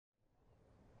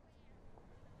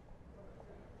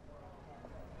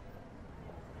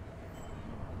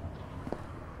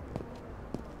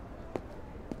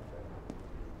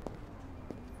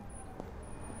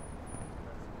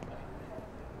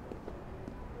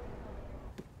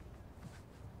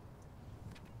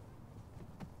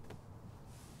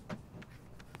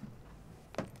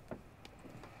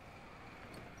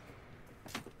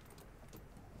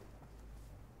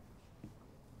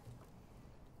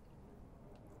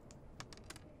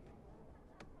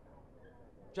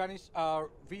Janice, our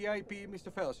VIP,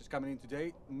 Mr. Fells, is coming in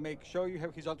today. Make sure you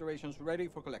have his alterations ready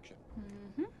for collection.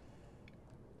 Mm-hmm. Do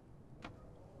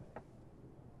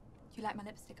you like my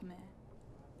lipstick, Amir?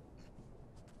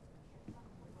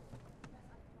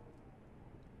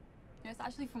 No, it's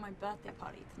actually for my birthday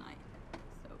party tonight,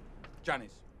 so...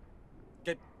 Janice,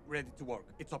 get ready to work.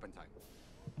 It's open time.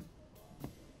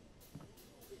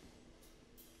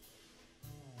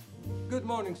 Good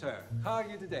morning, sir. How are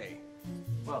you today?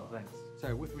 Well, thanks.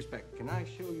 Sir, with respect, can I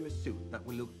show you a suit that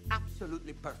will look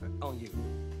absolutely perfect on you?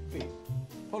 Please,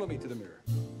 follow me to the mirror.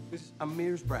 This is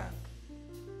Amir's brand.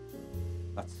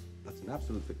 That's an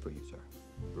absolute fit for you, sir.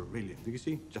 Brilliant. Do you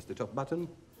see? Just the top button.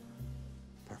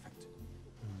 Perfect.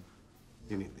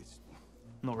 You need this.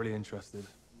 Not really interested.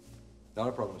 Not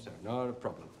a problem, sir. Not a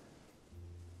problem.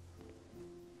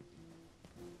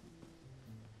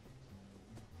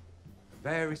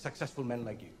 Very successful men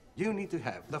like you need to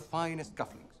have the finest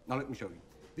cufflinks. Now let me show you.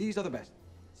 These are the best.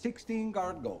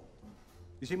 16-karat gold.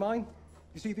 You see mine?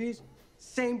 You see these?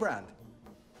 Same brand.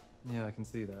 Yeah, I can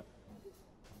see that.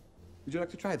 Would you like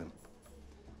to try them?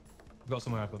 I've got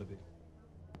somewhere I've got to be.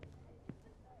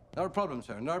 Not a problem,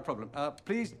 sir. Not a problem.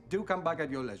 Please do come back at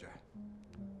your leisure.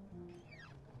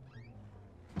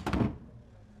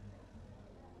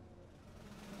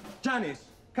 Janice,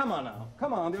 come on now.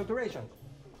 Come on, the alterations.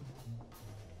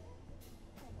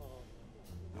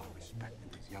 No respect in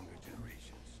these younger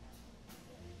generations.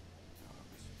 No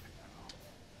respect at all.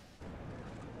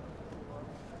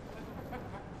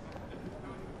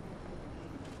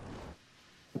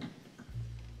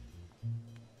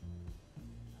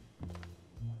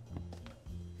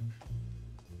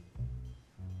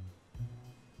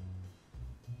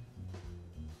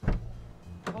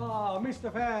 Oh,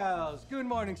 Mr. Fells. Good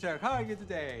morning, sir. How are you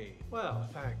today? Well,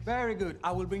 thanks. Very good.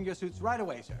 I will bring your suits right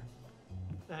away, sir.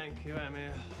 Thank you,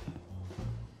 Amir.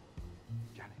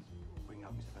 Janice, bring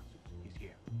out Mr. Fells' suits. He's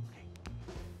here. Okay.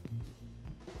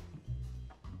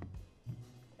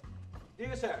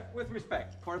 Dear sir, with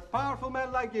respect, for a powerful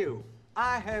man like you,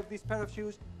 I have this pair of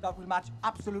shoes that will match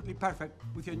absolutely perfect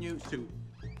with your new suit.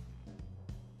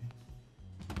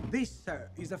 This, sir,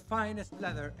 is the finest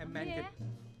leather a man can...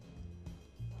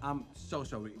 I'm so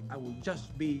sorry. I will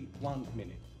just be 1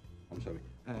 minute. I'm sorry.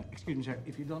 Excuse me, sir.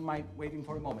 If you don't mind waiting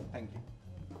for a moment, thank you.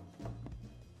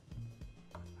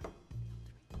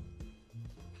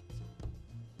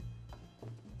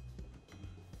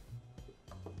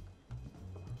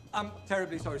 I'm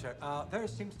terribly sorry, sir. There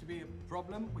seems to be a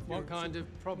problem with What your... kind of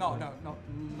problem? No,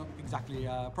 not exactly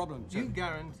a problem, sir. You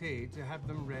guaranteed to have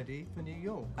them ready for New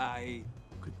York. I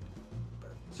could...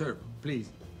 sir, please.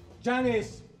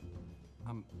 Janice!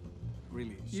 I'm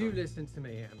really sorry. You listen to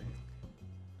me, Amir.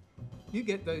 You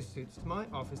get those suits to my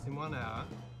office in 1 hour,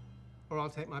 or I'll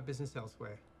take my business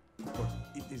elsewhere. Of course,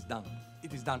 it is done.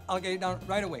 It is done. I'll get it down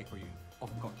right away for you.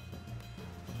 Of course.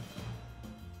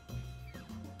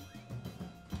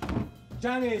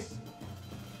 Janice!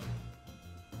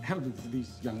 Help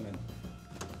these young men.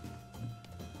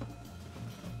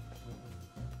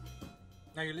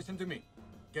 Now you listen to me.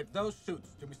 Get those suits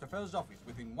to Mr. Fell's office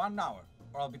within 1 hour,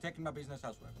 or I'll be taking my business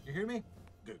elsewhere. You hear me?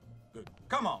 Good, good.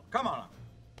 Come on now.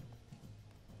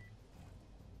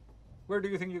 Where do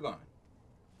you think you're going?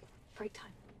 Break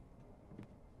time.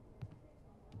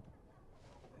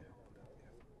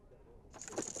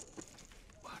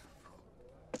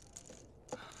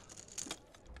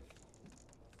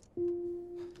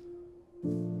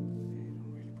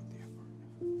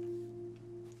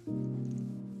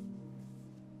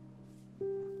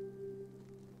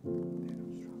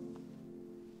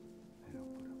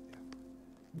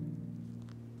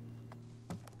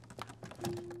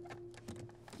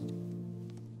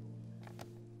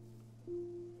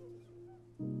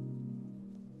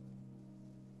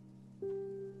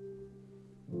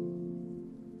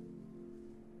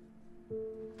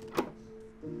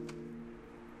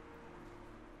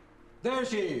 There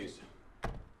she is.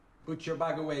 Put your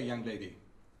bag away, young lady.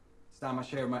 It's time I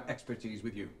share my expertise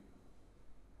with you.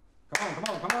 Come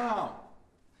on.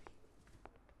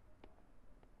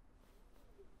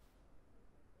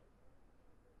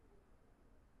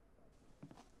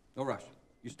 No rush.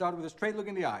 You start with a straight look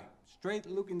in the eye. Straight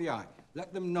look in the eye.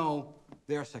 Let them know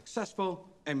they are successful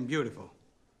and beautiful.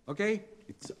 Okay?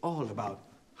 It's all about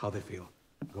how they feel.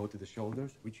 Go to the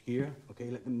shoulders, reach here. Okay?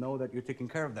 Let them know that you're taking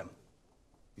care of them.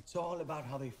 It's all about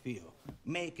how they feel.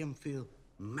 Make them feel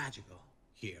magical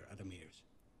here at Amir's.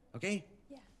 Okay?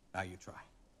 Yeah. Now you try.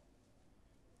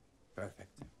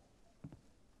 Perfect.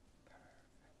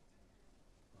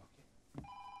 Okay.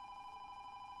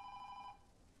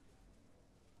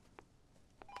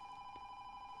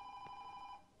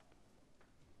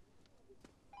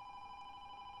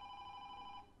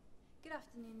 Good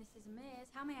afternoon, this is Amir.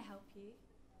 How may I help you?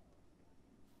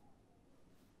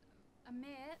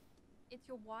 Amir, it's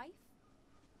your wife?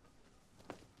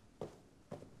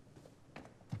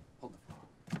 Hold the floor.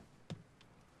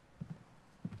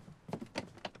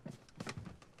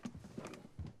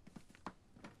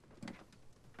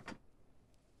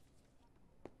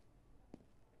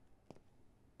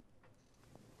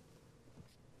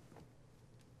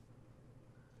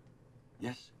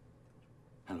 Yes?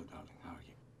 Hello, darling. How are you?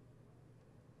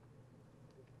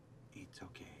 It's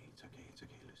okay. It's okay. It's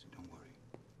okay. Listen, don't worry.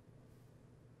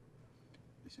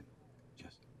 Listen,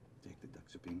 just take the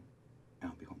Duxapine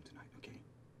and I'll be home tonight, okay?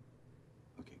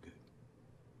 Okay, good.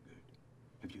 Good.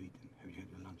 Have you eaten? Have you had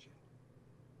your lunch yet?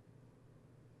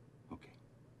 Okay.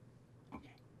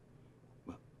 Okay.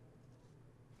 Well,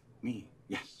 me,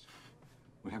 yes.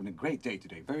 We're having a great day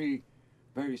today. Very,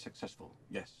 very successful.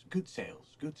 Yes. Good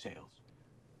sales. Good sales.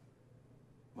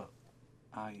 Well,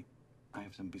 I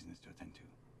have some business to attend to.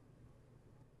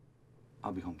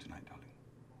 I'll be home tonight, darling.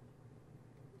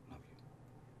 Love you.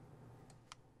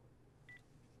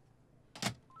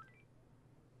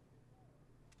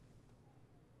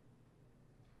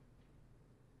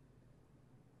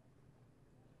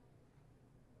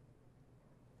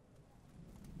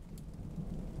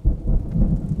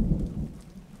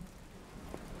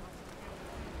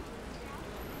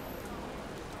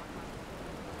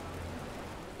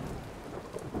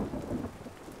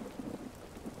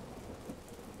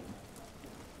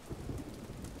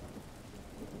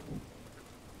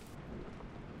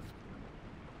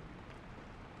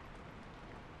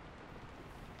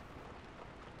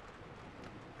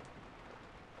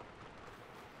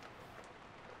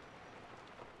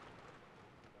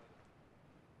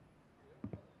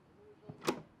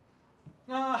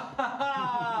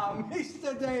 Ah,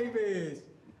 Mr. Davis!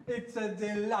 It's a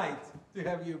delight to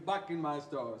have you back in my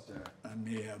store, sir.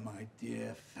 Amir, my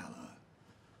dear fellow,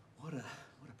 what a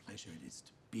pleasure it is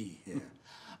to be here.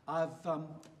 I've come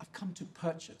to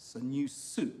purchase a new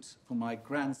suit for my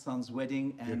grandson's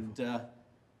wedding, and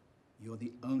you're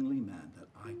the only man that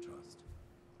I trust.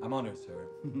 I'm honored, sir.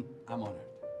 I'm honored.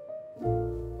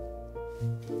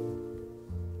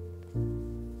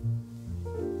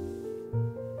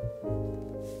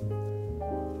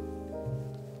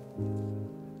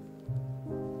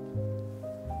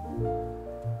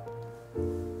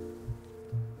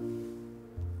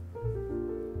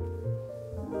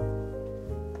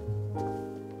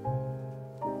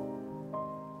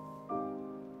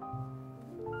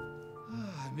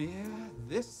 Amir,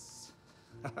 this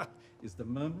is the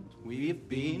moment we've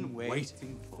been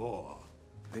waiting for.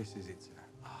 This is it, sir.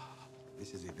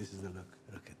 This is it. This is the look.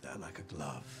 Look at that, like a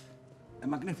glove. A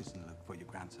magnificent look for your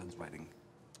grandson's wedding.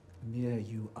 Amir,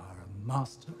 you are a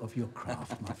master of your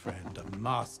craft, my friend, a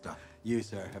master. You,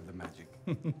 sir, have the magic.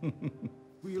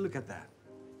 Will you look at that?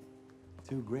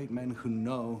 Two great men who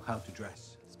know how to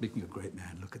dress. Speaking of great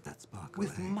man, look at that sparkle.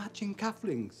 With matching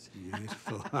cufflinks.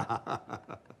 Beautiful.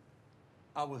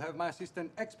 I will have my assistant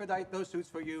expedite those suits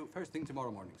for you first thing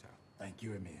tomorrow morning, sir. Thank you,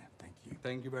 Amir. Thank you.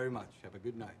 Thank you very much. Have a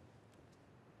good night.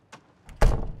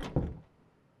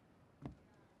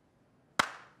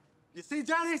 You see,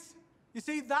 Janice? You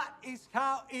see, that is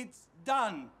how it's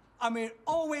done. Amir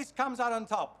always comes out on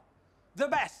top. The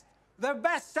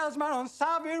best salesman on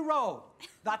Savile Row.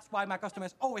 That's why my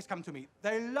customers always come to me.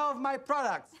 They love my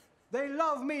products. They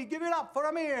love me. Give it up for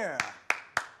Amir.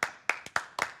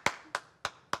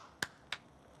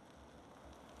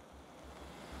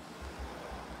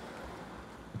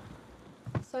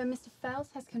 So Mr. Fels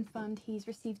has confirmed he's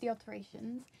received the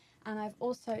alterations, and I've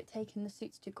also taken the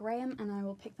suits to Graham, and I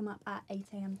will pick them up at 8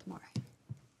 a.m. tomorrow.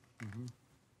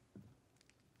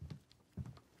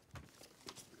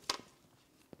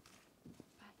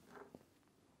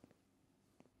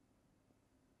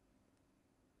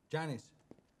 Janice.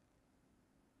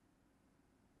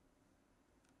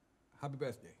 Happy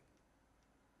birthday.